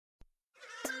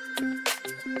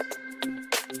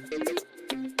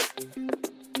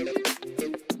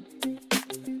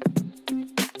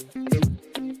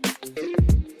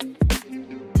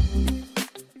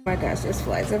my gosh, there's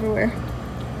flies everywhere.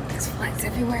 There's flies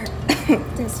everywhere.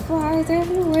 There's flies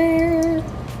everywhere.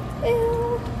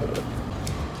 Ew.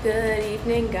 Good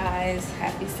evening, guys.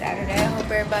 Happy Saturday. I hope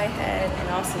everybody had an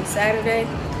awesome Saturday.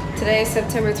 Today is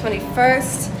September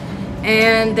 21st,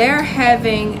 and they're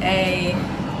having a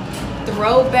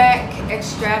Throwback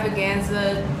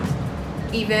extravaganza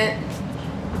event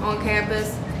on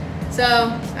campus.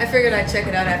 So I figured I'd check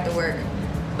it out after work.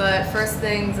 But first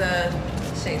things,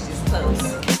 change these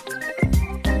clothes.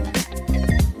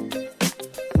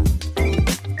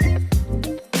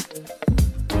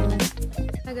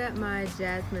 I got my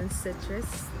jasmine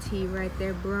citrus tea right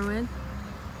there brewing.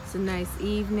 It's a nice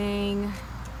evening,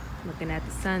 looking at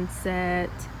the sunset.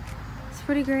 It's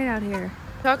pretty great out here.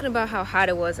 Talking about how hot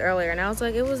it was earlier, and I was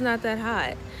like, it was not that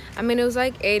hot. I mean, it was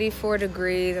like 84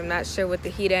 degrees. I'm not sure with the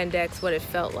heat index what it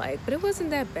felt like, but it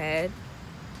wasn't that bad.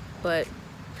 But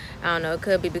I don't know, it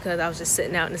could be because I was just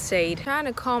sitting out in the shade. I'm trying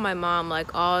to call my mom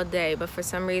like all day, but for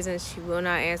some reason she will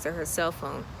not answer her cell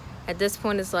phone. At this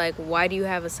point, it's like, why do you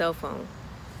have a cell phone?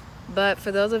 But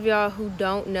for those of y'all who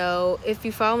don't know, if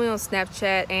you follow me on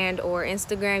Snapchat and or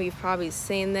Instagram, you've probably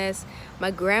seen this.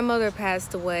 My grandmother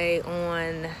passed away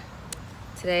on,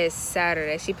 today is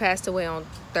Saturday. She passed away on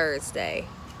Thursday.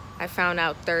 I found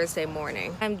out Thursday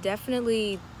morning. I'm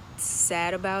definitely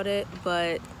sad about it,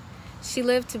 but she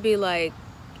lived to be like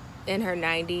in her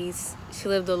 90s. She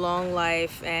lived a long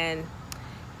life, and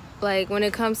like when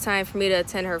it comes time for me to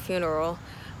attend her funeral,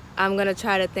 I'm gonna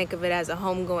try to think of it as a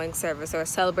homegoing service or a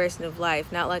celebration of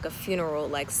life, not like a funeral,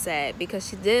 like sad, because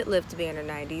she did live to be in her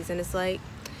 90s, and it's like,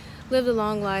 lived a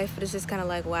long life, but it's just kind of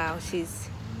like, wow, she's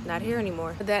not here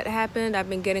anymore. That happened. I've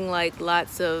been getting like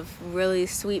lots of really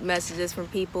sweet messages from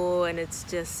people, and it's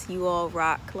just, you all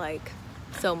rock like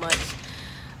so much.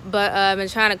 But I've been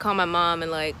trying to call my mom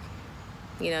and like,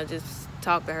 you know, just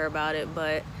talk to her about it,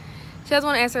 but she doesn't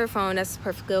want to answer her phone. That's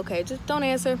perfectly okay. Just don't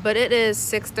answer. But it is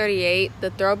 6:38.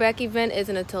 The Throwback event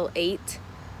isn't until 8.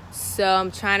 So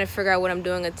I'm trying to figure out what I'm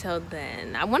doing until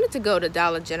then. I wanted to go to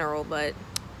Dollar General, but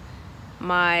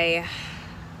my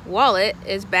wallet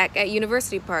is back at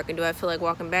University Park. And do I feel like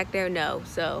walking back there? No.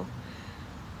 So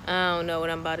I don't know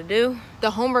what I'm about to do.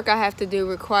 The homework I have to do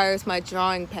requires my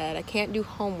drawing pad. I can't do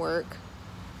homework.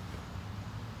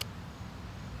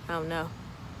 I don't know.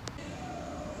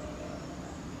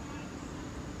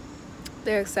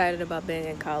 They're excited about being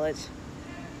in college.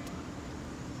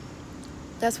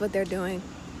 That's what they're doing.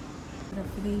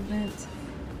 For the event,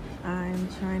 I'm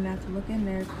trying not to look in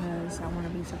there because I want to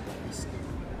be surprised.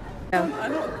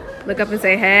 So, look up and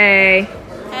say hey.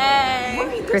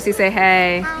 Hey. Chrissy, say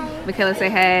hey. Hi. Michaela, say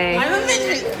hey.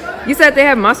 You said they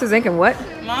have Monsters Inc. and what?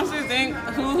 Monsters Inc.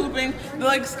 Hula hooping, the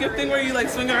like skip thing where you like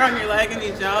swing around your leg and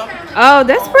you jump. Oh,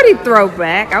 that's pretty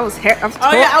throwback. I was terrible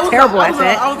at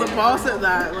that. I was a boss at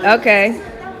that. Like. Okay,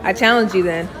 I challenge you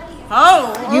then.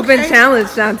 Oh, okay. You've been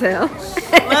challenged, Chantel.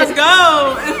 Let's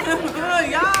go.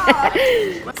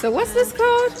 Yeah. So what's this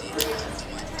called?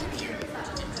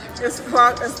 It's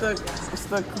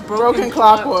the broken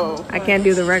clock whoa. I can't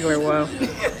do the regular whoa.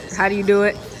 How do you do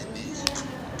it?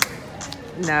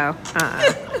 No.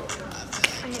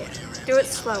 Do it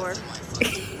slower.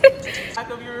 Back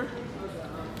of your.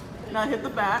 Now hit the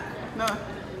back. No.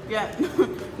 Yeah.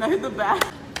 Now hit the back.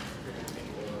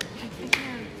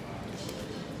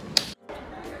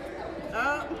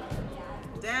 Up.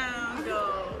 Down.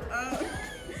 Go. Up.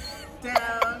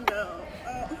 Down. Go.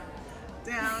 Up.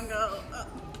 Down. Go. Up.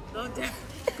 Go down.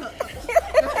 Go up.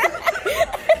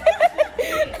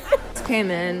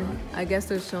 Came in. I guess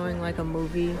they're showing like a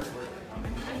movie.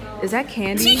 Is that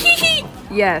candy?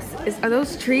 Yes. Are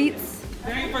those treats?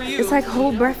 For you. It's like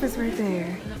whole breakfast right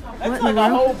there. That's what like a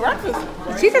whole breakfast.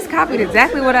 Right? She just copied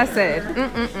exactly what I said.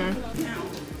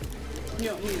 You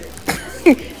don't need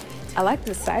it. I like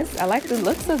the size. I like the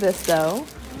looks of this though.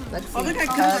 Let's see. Oh, look at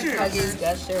Gushers. Huggies,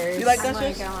 Gushers. You like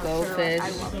Gushers? Goldfish.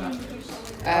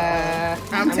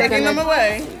 I'm taking them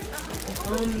away.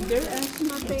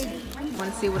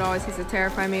 Want to see what always used to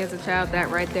terrify me as a child?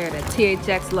 That right there, the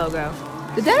THX logo.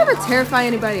 Did that ever terrify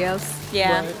anybody else?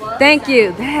 Yeah. Thank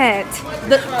you. That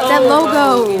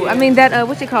logo. I mean that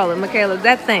what you call it, Michaela?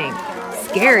 That thing.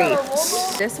 Scary.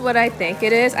 This is what I think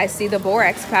it is. I see the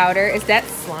borax powder. Is that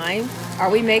slime? Are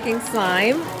we making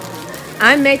slime?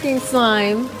 I'm making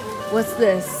slime. What's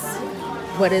this?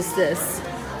 What is this?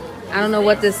 I don't know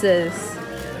what this is,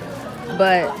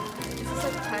 but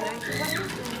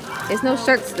it's no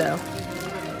shirts though.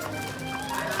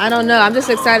 I don't know. I'm just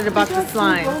excited about the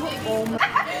slime.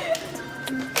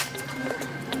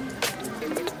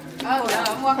 Oh no,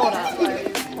 I'm walking this way.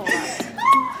 Hold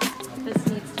on. This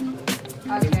needs to...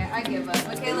 Okay, I give up.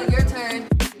 Michaela, your turn.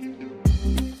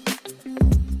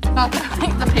 not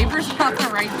the paper's not the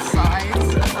right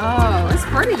size. Oh, it's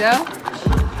pretty though.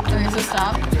 Okay, so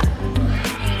stop.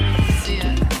 See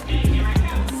it.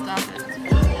 Stop it.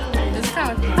 It's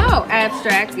kind of Oh,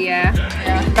 abstract, yeah.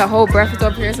 yeah. The whole breakfast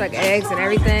up here is like eggs and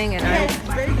everything, and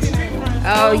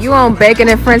oh, you on bacon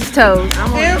and French toast?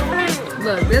 I'm on,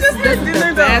 look, this is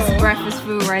the best breakfast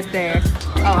food right there.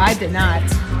 Oh, I did not.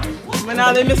 But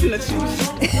now they're missing the cheese.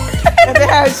 If they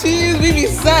had cheese, we be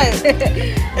set.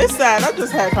 It's sad. I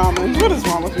just had common. What is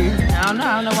wrong with me? I don't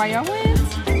know why y'all went.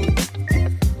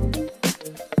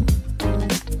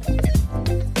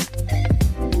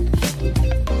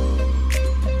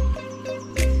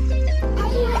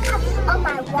 On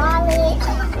my wallet.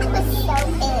 I was so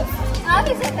pissed. I'll be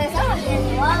so pissed. I don't have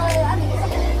any wallet. I'll be so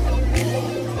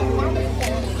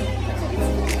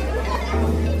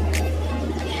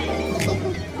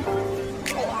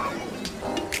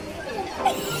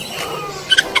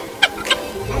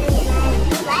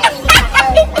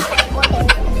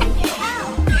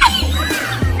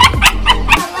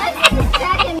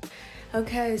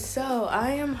Okay, so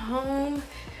I am home,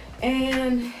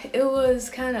 and it was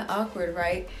kind of awkward,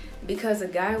 right? Because a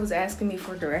guy was asking me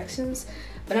for directions,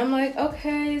 but I'm like,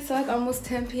 okay, it's like almost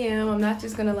 10 p.m. I'm not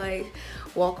just gonna like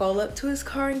walk all up to his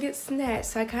car and get snatched.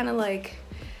 So I kind of like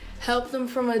helped him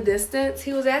from a distance.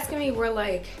 He was asking me where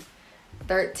like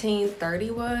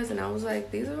 1330 was, and I was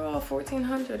like, these are all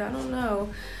 1400. I don't know.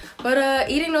 But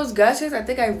eating those gushes, I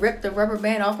think I ripped the rubber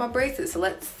band off my bracelet. So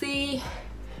let's see.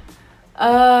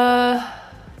 Oh.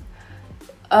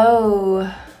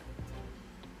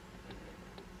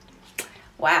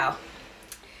 Wow.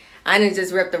 I didn't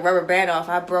just rip the rubber band off.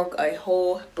 I broke a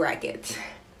whole bracket.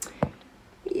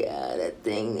 Yeah, that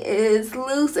thing is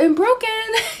loose and broken.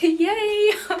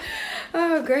 Yay.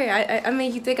 Oh, great. I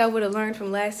mean, you think I would have learned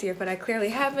from last year, but I clearly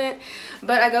haven't.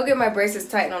 But I go get my braces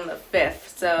tightened on the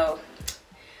 5th. So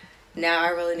now I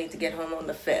really need to get home on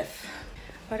the 5th.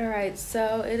 But all right,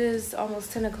 so it is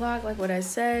almost 10 o'clock, like what I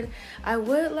said. I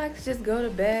would like to just go to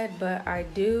bed, but I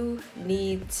do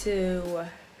need to,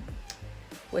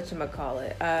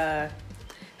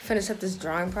 finish up this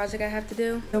drawing project I have to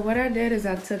do. So what I did is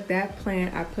I took that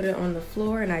plant, I put it on the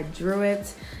floor, and I drew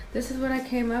it. This is what I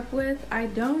came up with. I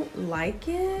don't like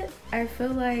it. I feel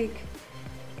like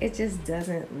it just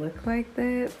doesn't look like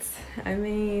that. I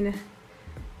mean,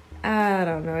 I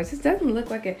don't know. It just doesn't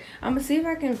look like it. I'm gonna see if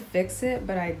I can fix it,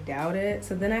 but I doubt it.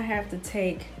 So then I have to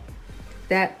take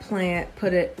that plant,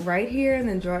 put it right here, and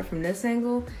then draw it from this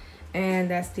angle. And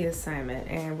that's the assignment.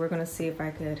 And we're gonna see if I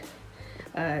could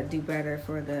do better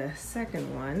for the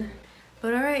second one.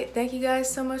 But all right, thank you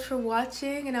guys so much for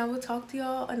watching, and I will talk to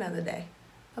y'all another day.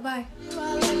 Bye-bye.